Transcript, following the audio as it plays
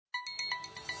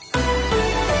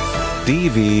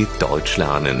DW Deutsch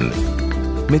lernen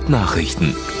mit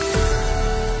Nachrichten.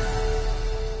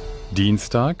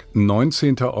 Dienstag,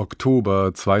 19.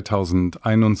 Oktober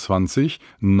 2021,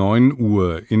 9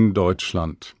 Uhr in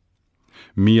Deutschland.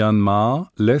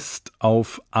 Myanmar lässt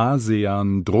auf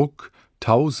ASEAN Druck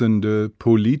tausende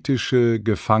politische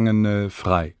Gefangene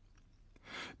frei.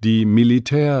 Die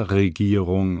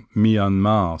Militärregierung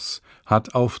Myanmars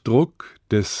hat auf Druck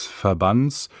des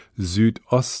Verbands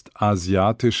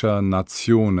südostasiatischer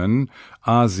Nationen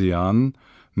ASEAN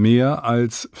mehr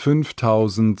als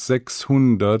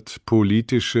 5.600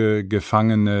 politische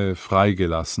Gefangene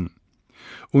freigelassen.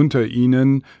 Unter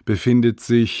ihnen befindet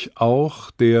sich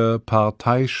auch der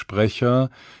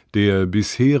Parteisprecher der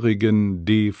bisherigen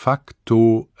de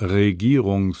facto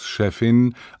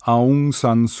Regierungschefin Aung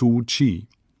San Suu Kyi.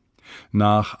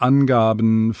 Nach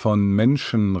Angaben von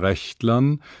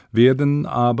Menschenrechtlern werden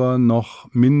aber noch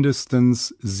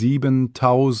mindestens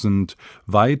 7.000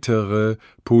 weitere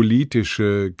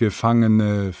politische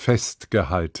Gefangene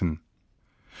festgehalten.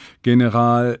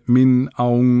 General Min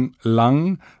Aung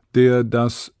Hlaing, der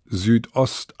das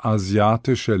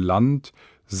südostasiatische Land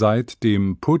seit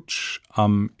dem Putsch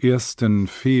am 1.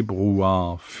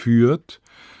 Februar führt,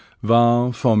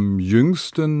 war vom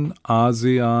jüngsten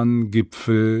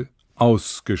ASEAN-Gipfel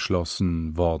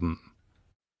ausgeschlossen worden.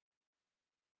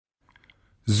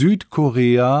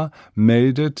 Südkorea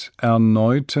meldet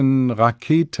erneuten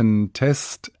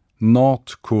Raketentest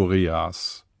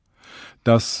Nordkoreas.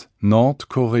 Das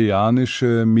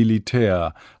nordkoreanische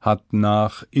Militär hat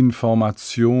nach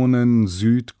Informationen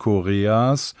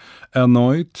Südkoreas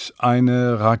erneut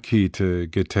eine Rakete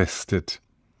getestet.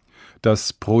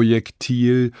 Das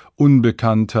Projektil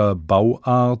unbekannter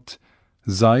Bauart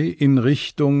sei in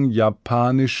Richtung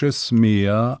japanisches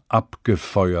Meer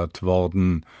abgefeuert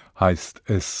worden, heißt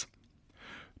es.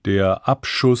 Der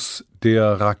Abschuss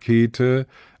der Rakete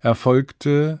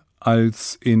erfolgte,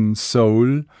 als in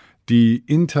Seoul die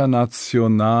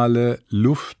internationale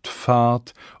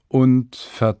Luftfahrt- und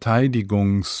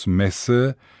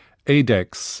Verteidigungsmesse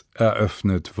ADEX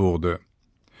eröffnet wurde.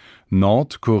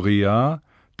 Nordkorea,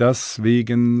 das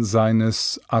wegen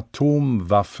seines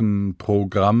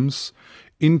Atomwaffenprogramms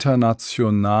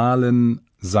internationalen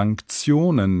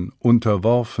Sanktionen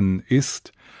unterworfen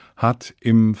ist, hat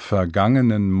im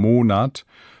vergangenen Monat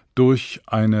durch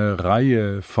eine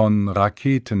Reihe von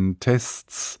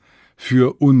Raketentests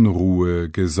für Unruhe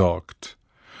gesorgt.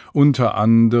 Unter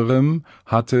anderem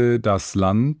hatte das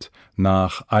Land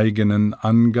nach eigenen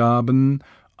Angaben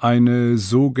eine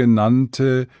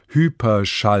sogenannte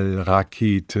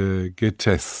Hyperschallrakete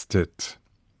getestet.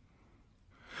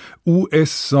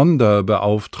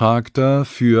 US-Sonderbeauftragter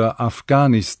für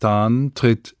Afghanistan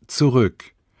tritt zurück.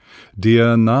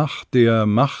 Der nach der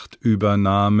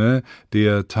Machtübernahme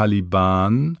der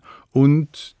Taliban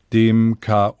und dem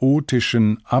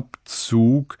chaotischen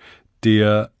Abzug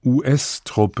der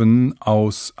US-Truppen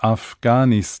aus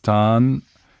Afghanistan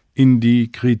in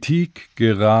die Kritik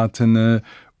geratene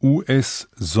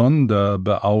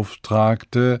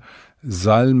US-Sonderbeauftragte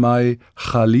Zalmay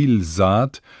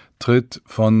Khalilzad tritt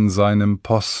von seinem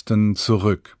Posten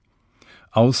zurück.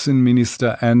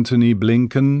 Außenminister Antony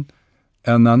Blinken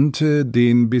ernannte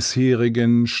den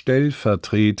bisherigen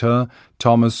Stellvertreter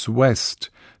Thomas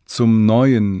West zum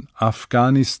neuen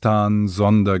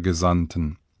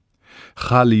Afghanistan-Sondergesandten.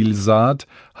 Khalilzad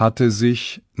hatte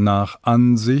sich nach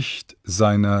Ansicht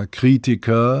seiner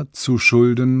Kritiker zu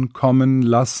Schulden kommen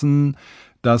lassen,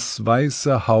 das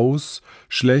Weiße Haus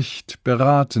schlecht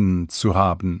beraten zu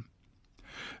haben.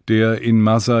 Der in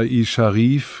Masar-i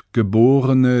Sharif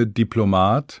geborene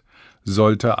Diplomat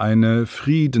sollte eine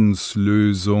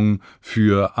Friedenslösung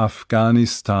für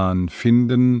Afghanistan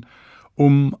finden,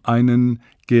 um einen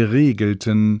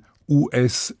geregelten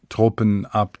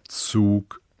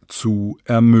US-Truppenabzug zu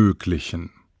ermöglichen.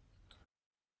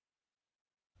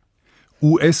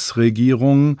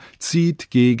 US-Regierung zieht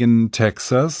gegen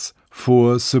Texas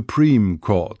vor Supreme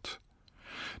Court.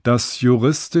 Das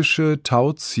juristische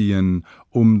Tauziehen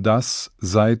um das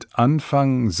seit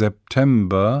Anfang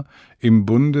September im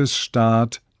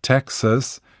Bundesstaat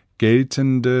Texas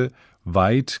geltende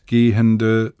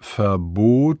weitgehende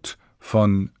Verbot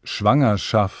von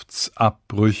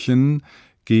Schwangerschaftsabbrüchen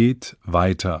geht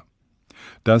weiter.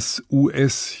 Das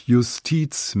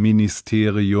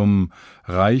US-Justizministerium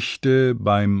reichte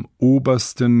beim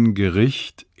obersten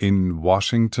Gericht in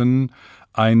Washington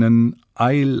einen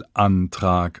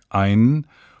Eilantrag ein,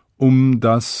 um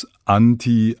das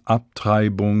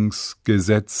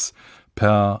Anti-Abtreibungsgesetz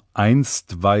per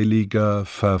einstweiliger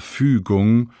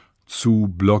Verfügung zu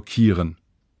blockieren.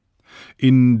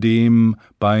 In dem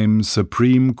beim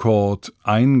Supreme Court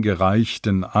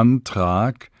eingereichten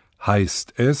Antrag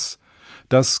heißt es,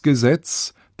 das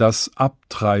Gesetz, das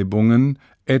Abtreibungen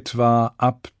etwa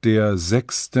ab der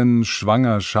 6.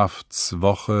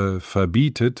 Schwangerschaftswoche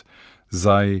verbietet,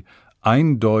 sei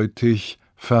eindeutig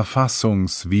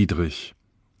verfassungswidrig.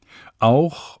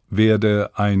 Auch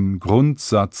werde ein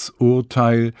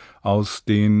Grundsatzurteil aus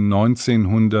den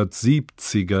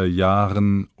 1970er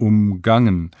Jahren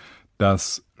umgangen,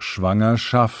 das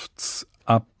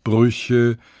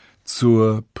Schwangerschaftsabbrüche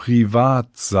zur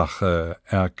Privatsache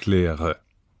erkläre.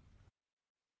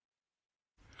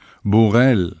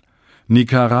 Borrell: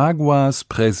 Nicaraguas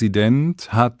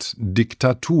Präsident hat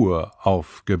Diktatur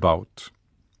aufgebaut.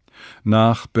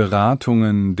 Nach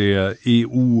Beratungen der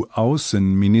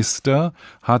EU-Außenminister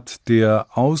hat der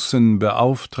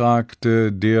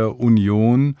Außenbeauftragte der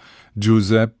Union,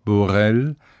 Josep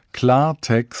Borrell,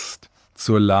 Klartext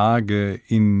zur Lage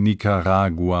in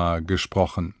Nicaragua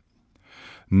gesprochen.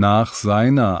 Nach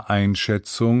seiner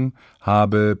Einschätzung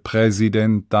habe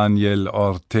Präsident Daniel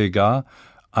Ortega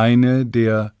eine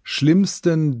der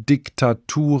schlimmsten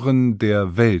Diktaturen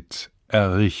der Welt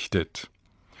errichtet.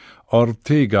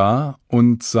 Ortega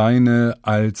und seine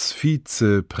als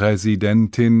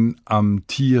Vizepräsidentin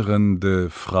amtierende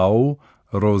Frau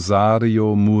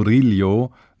Rosario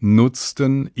Murillo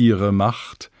nutzten ihre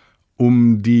Macht,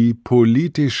 um die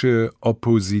politische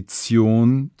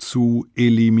Opposition zu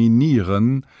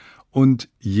eliminieren und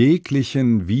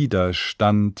jeglichen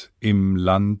Widerstand im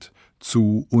Land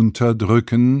zu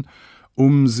unterdrücken,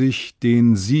 um sich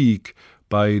den Sieg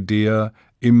bei der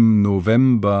im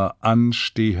November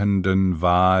anstehenden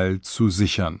Wahl zu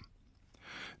sichern.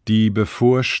 Die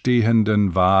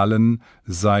bevorstehenden Wahlen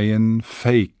seien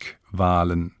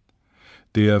Fake-Wahlen.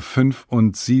 Der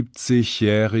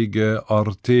 75-jährige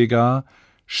Ortega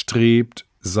strebt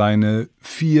seine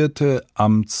 4.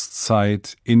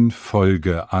 Amtszeit in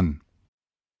Folge an.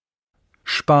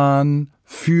 Spahn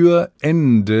für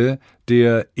Ende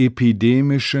der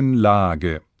epidemischen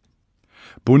Lage.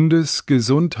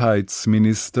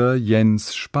 Bundesgesundheitsminister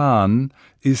Jens Spahn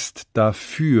ist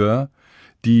dafür,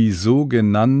 die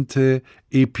sogenannte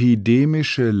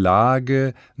epidemische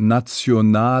Lage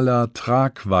nationaler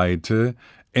Tragweite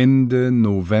Ende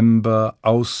November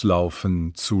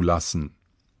auslaufen zu lassen.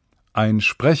 Ein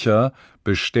Sprecher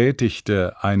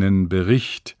bestätigte einen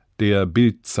Bericht der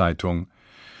Bild-Zeitung.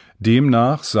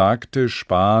 Demnach sagte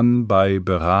Spahn bei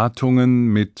Beratungen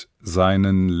mit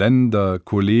seinen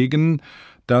Länderkollegen,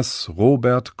 das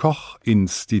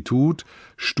Robert-Koch-Institut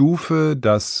stufe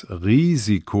das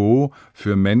Risiko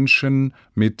für Menschen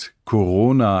mit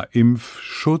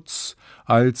Corona-Impfschutz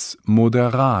als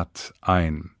moderat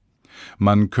ein.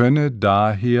 Man könne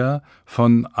daher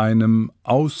von einem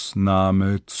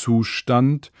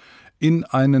Ausnahmezustand in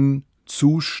einen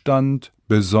Zustand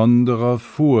besonderer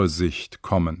Vorsicht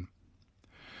kommen.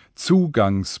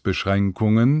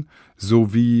 Zugangsbeschränkungen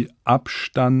sowie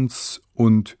Abstands-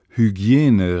 und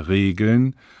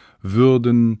Hygieneregeln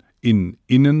würden in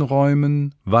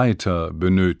Innenräumen weiter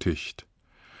benötigt.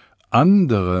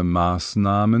 Andere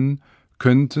Maßnahmen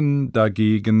könnten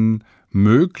dagegen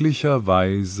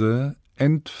möglicherweise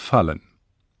entfallen.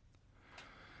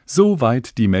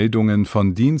 Soweit die Meldungen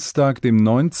von Dienstag, dem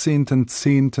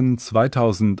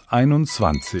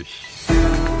 19.10.2021.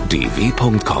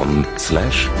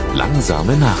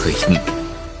 dw.com/langsame Nachrichten